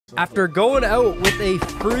After going out with a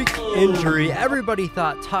freak injury, everybody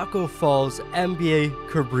thought Tacko Fall's NBA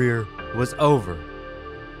career was over.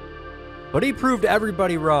 But he proved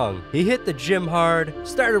everybody wrong. He hit the gym hard,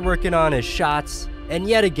 started working on his shots, and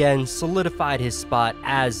yet again solidified his spot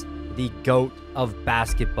as the GOAT of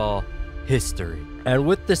basketball history. And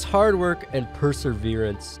with this hard work and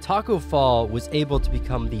perseverance, Tacko Fall was able to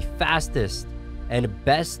become the fastest and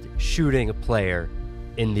best shooting player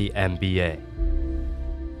in the NBA.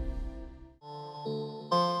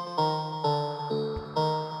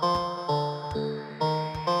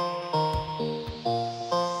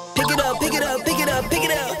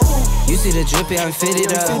 You see the drip, yeah, I'm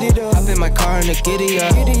fitted up. Hop in my car and the giddy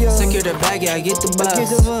up. Secure the bag, yeah, I get the bus.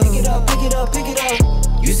 Pick it up, pick it up, pick it up.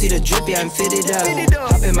 You see the drip, yeah, I'm fitted up.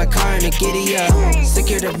 Hop in my car and the giddy up.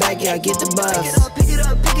 Secure the bag, yeah, I get the bus. Pick it up, pick it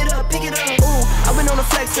up, pick it up, pick it up. Ooh, I've been on the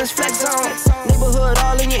flex since flex on. Neighborhood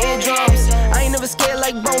all in your eardrums. I ain't never scared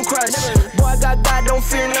like Bone Crush. Boy, I got God, don't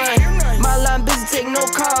fear none. My line busy, take no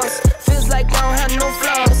calls. Feels like I don't have no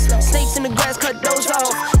flaws. Snakes in the grass, cut those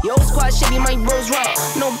off. Yo, squad shitty, my bros raw.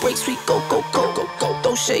 No breaks, we go, go, go, go, go.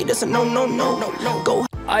 Throw shade, that's a no, no, no, no, no, go.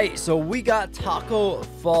 Alright, so we got Tacko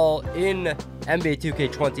Fall in NBA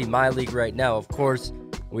 2K20 My League right now. Of course,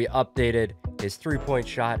 we updated his three-point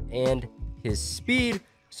shot and his speed.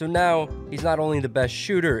 So now he's not only the best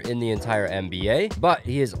shooter in the entire NBA, but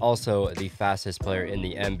he is also the fastest player in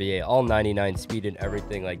the NBA. All 99 speed and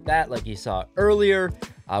everything like that, like you saw earlier.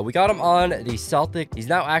 We got him on the Celtics. He's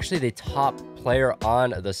now actually the top player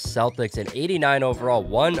on the Celtics, an 89 overall,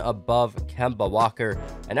 one above Kemba Walker.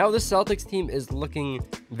 And now the Celtics team is looking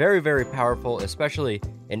very, very powerful, especially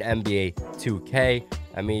in NBA 2K.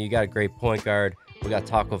 I mean, you got a great point guard. We got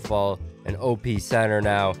Tacko Fall, an OP center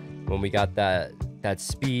now. When we got that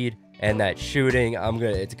speed and that shooting,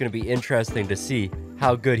 it's gonna be interesting to see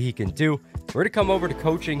how good he can do. We're gonna come over to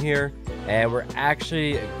coaching here, and we're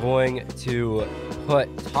actually going to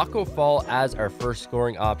put Tacko Fall as our first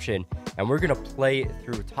scoring option, and we're gonna play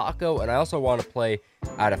through Tacko. And I also want to play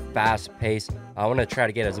at a fast pace. I want to try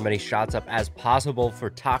to get as many shots up as possible for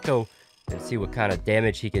Tacko and see what kind of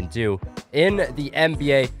damage he can do in the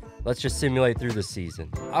NBA. Let's just simulate through the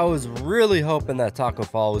season. I was really hoping that Tacko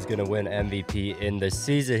Fall was going to win MVP in this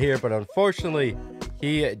season here, but unfortunately,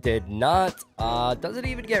 he did not. Doesn't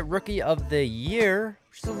even get Rookie of the Year,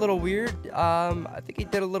 which is a little weird. I think he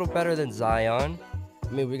did a little better than Zion.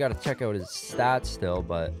 I mean, we got to check out his stats still,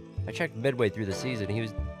 but I checked midway through the season. He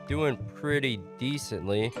was doing pretty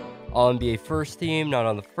decently. All-NBA first team, not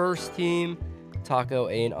on the first team.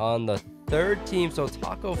 Tacko ain't on the third team, so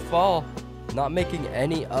Tacko Fall not making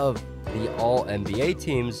any of the all-NBA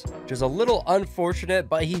teams, which is a little unfortunate,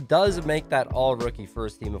 but he does make that all-rookie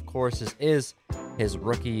first team. Of course, this is his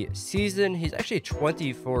rookie season. He's actually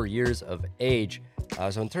 24 years of age.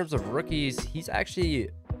 So in terms of rookies, he's actually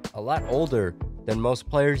a lot older than most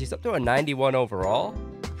players. He's up to a 91 overall.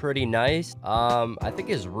 Pretty nice. I think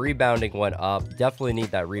his rebounding went up. Definitely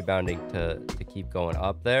need that rebounding to keep going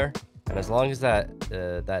up there. And as long as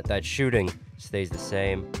that shooting stays the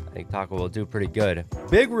same, I think Tacko will do pretty good.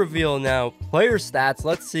 Big reveal now. Player stats.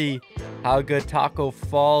 Let's see how good Tacko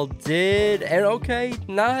Fall did. And okay,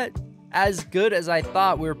 not as good as I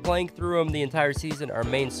thought. We were playing through him the entire season. Our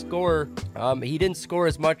main scorer, he didn't score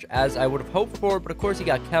as much as I would have hoped for, but of course he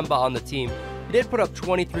got Kemba on the team. He did put up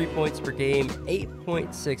 23 points per game,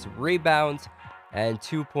 8.6 rebounds, and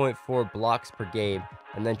 2.4 blocks per game.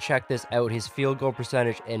 And then check this out. His field goal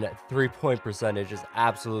percentage and three-point percentage is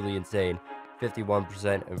absolutely insane.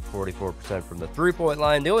 51% and 44% from the three-point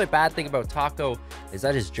line. The only bad thing about Tacko is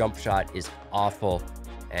that his jump shot is awful,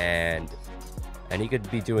 and he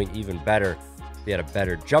could be doing even better if he had a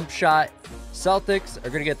better jump shot. Celtics are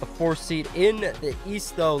going to get the 4th seed in the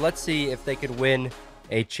East, though. Let's see if they could win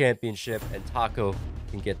a championship and Tacko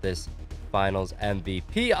can get this finals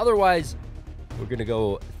MVP. Otherwise, we're going to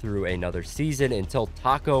go through another season until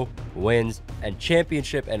Tacko wins a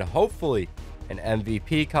championship and hopefully an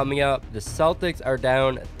MVP coming up. The Celtics are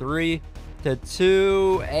down 3-2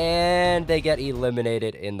 and they get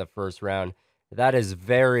eliminated in the first round. That is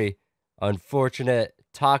very unfortunate.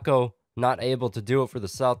 Tacko not able to do it for the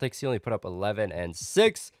Celtics. He only put up 11 and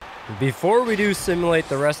 6. Before we do simulate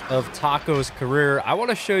the rest of Tacko's career, I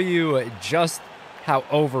want to show you just how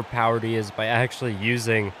overpowered he is by actually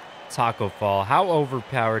using Tacko Fall. How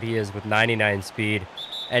overpowered he is with 99 speed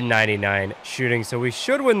and 99 shooting. So we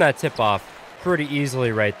should win that tip-off pretty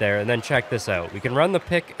easily right there. And then check this out. We can run the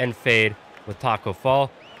pick and fade with Tacko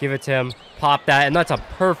Fall. Give it to him. Pop that. And that's a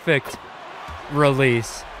perfect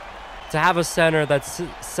release. To have a center that's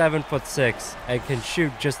 7'6" and can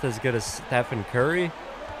shoot just as good as Stephen Curry,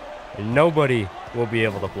 and nobody will be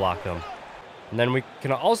able to block him. And then we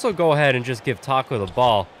can also go ahead and just give Tacko the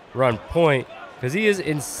ball, run point, because he is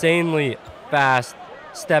insanely fast.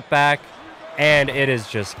 Step back, and it is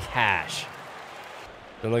just cash.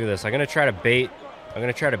 Then look at this. I'm gonna try to bait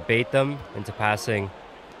them into passing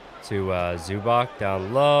to Zubac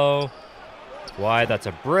down low. Wide, that's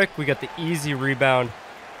a brick. We got the easy rebound.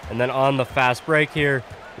 And then on the fast break here,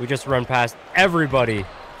 we just run past everybody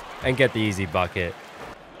and get the easy bucket.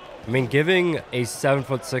 I mean, giving a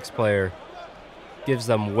 7'6" player gives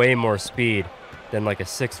them way more speed than like a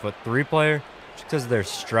 6'3" player, just because their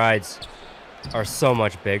strides are so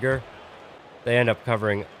much bigger. They end up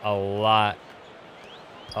covering a lot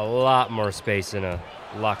more space in a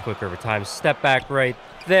lot quicker of a time. Step back right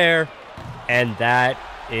there, and that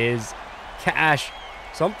is cash.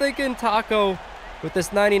 So I'm thinking Tacko, with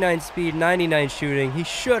this 99 speed, 99 shooting, he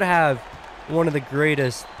should have one of the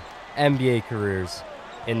greatest NBA careers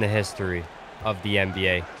in the history of the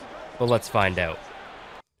NBA. But let's find out.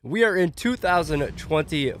 We are in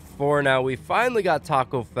 2024 now. We finally got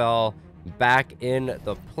Tacko Fall back in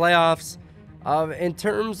the playoffs. In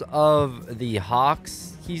terms of the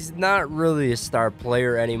Hawks, he's not really a star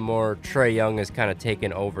player anymore. Trae Young has kind of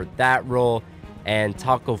taken over that role, and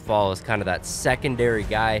Tacko Fall is kind of that secondary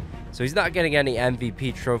guy. So he's not getting any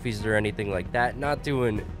MVP trophies or anything like that. Not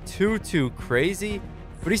doing too crazy,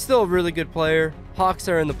 but he's still a really good player. Hawks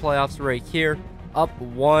are in the playoffs right here. Up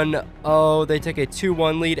 1-0. They take a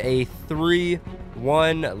 2-1 lead, a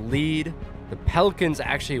 3-1 lead. The Pelicans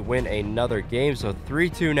actually win another game, so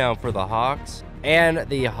 3-2 now for the Hawks. And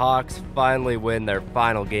the Hawks finally win their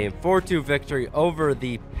final game. 4-2 victory over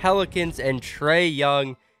the Pelicans, and Trae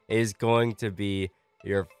Young is going to be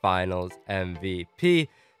your finals MVP.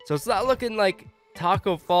 So it's not looking like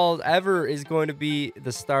Tacko Fall ever is going to be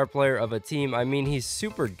the star player of a team. I mean, he's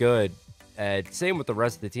super good. Same with the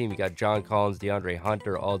rest of the team. You got John Collins, DeAndre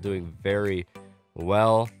Hunter, all doing very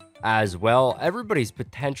well as well. Everybody's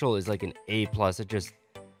potential is like an A+. It just,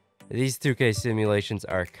 these 2K simulations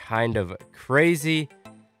are kind of crazy.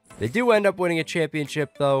 They do end up winning a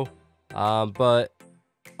championship though. But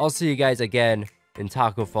I'll see you guys again in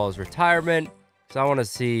Tacko Fall's retirement. So I want to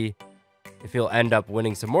see if he'll end up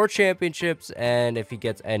winning some more championships and if he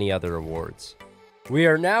gets any other awards. We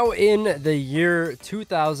are now in the year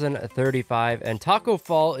 2035, and Tacko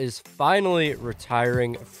Fall is finally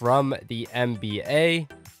retiring from the NBA.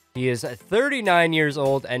 He is 39 years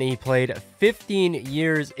old, and he played 15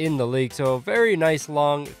 years in the league, so a very nice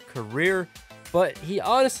long career. But he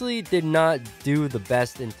honestly did not do the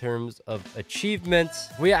best in terms of achievements.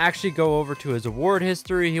 We actually go over to his award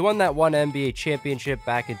history. He won that one NBA championship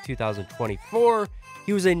back in 2024.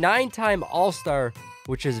 He was a 9-time All-Star,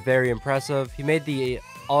 which is very impressive. He made the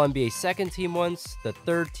All-NBA second team once, the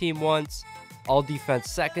third team once, All-Defense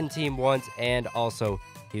second team once, and also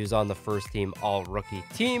he was on the first team All-Rookie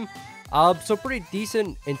team. So pretty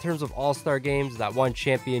decent in terms of All-Star games, that one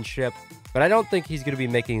championship. But I don't think he's going to be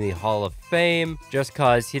making the Hall of Fame just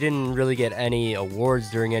because he didn't really get any awards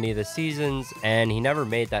during any of the seasons, and he never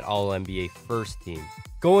made that All-NBA first team.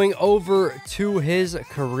 Going over to his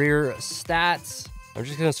career stats, I'm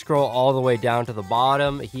just going to scroll all the way down to the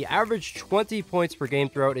bottom. He averaged 20 points per game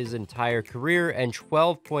throughout his entire career and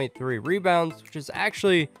 12.3 rebounds, which is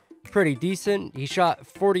actually pretty decent. He shot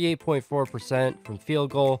 48.4% from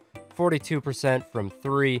field goal, 42% from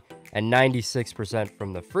three, and 96%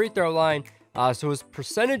 from the free throw line. So his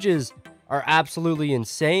percentages are absolutely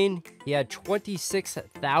insane. He had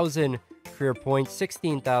 26,000 career points,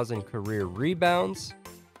 16,000 career rebounds.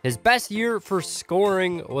 His best year for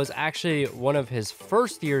scoring was actually one of his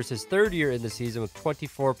first years, his third year in the season, with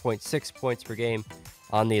 24.6 points per game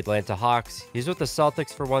on the Atlanta Hawks. He's with the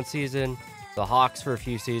Celtics for one season, the Hawks for a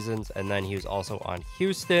few seasons, and then he was also on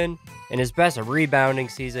Houston. In his best rebounding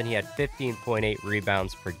season, he had 15.8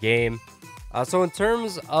 rebounds per game. So in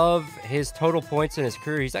terms of his total points in his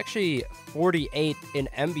career, he's actually 48th in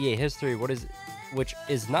NBA history, which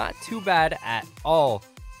is not too bad at all.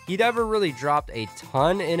 He never really dropped a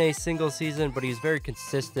ton in a single season, but he's very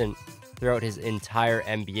consistent throughout his entire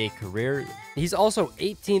NBA career. He's also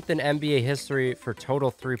 18th in NBA history for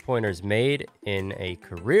total three-pointers made in a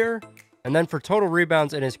career. And then for total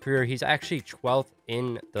rebounds in his career, he's actually 12th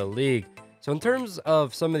in the league. So in terms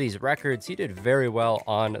of some of these records, he did very well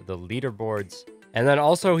on the leaderboards. And then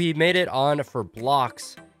also he made it on for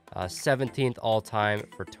blocks, 17th all-time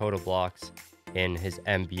for total blocks in his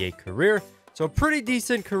NBA career. So pretty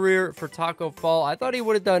decent career for Tacko Fall. I thought he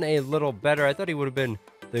would have done a little better. I thought he would have been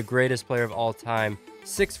the greatest player of all time.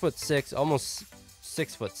 6'6", almost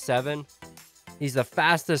 6'7". He's the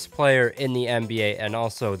fastest player in the NBA and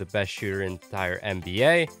also the best shooter in the entire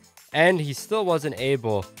NBA. and he still wasn't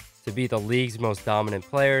able to be the league's most dominant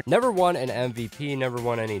player. Never won an MVP, never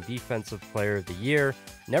won any defensive player of the year,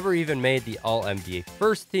 never even made the All-NBA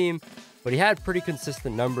first team, but he had pretty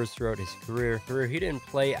consistent numbers throughout his career. He didn't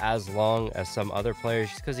play as long as some other players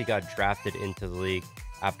just because he got drafted into the league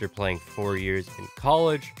after playing 4 years in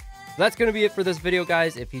college. That's going to be it for this video,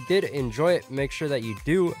 guys. If you did enjoy it, make sure that you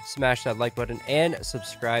do smash that like button and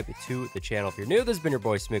subscribe to the channel if you're new. This has been your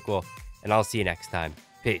boy Smequle, and I'll see you next time.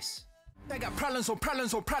 Peace. I got problems on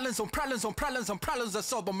problems on problems on problems on problems on problems. I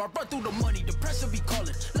solve them. I run through the money. The pressure be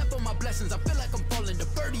calling. Left on my blessings. I feel like I'm falling. The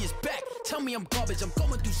birdie is back. Tell me I'm garbage. I'm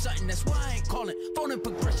going through something. That's why I ain't calling. Phone and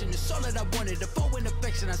progression is all that I wanted. The phone and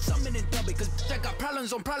affection. I summon and dub it. Cause I got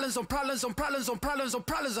problems on problems on problems on problems on problems on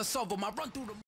problems. I solve them. I run through the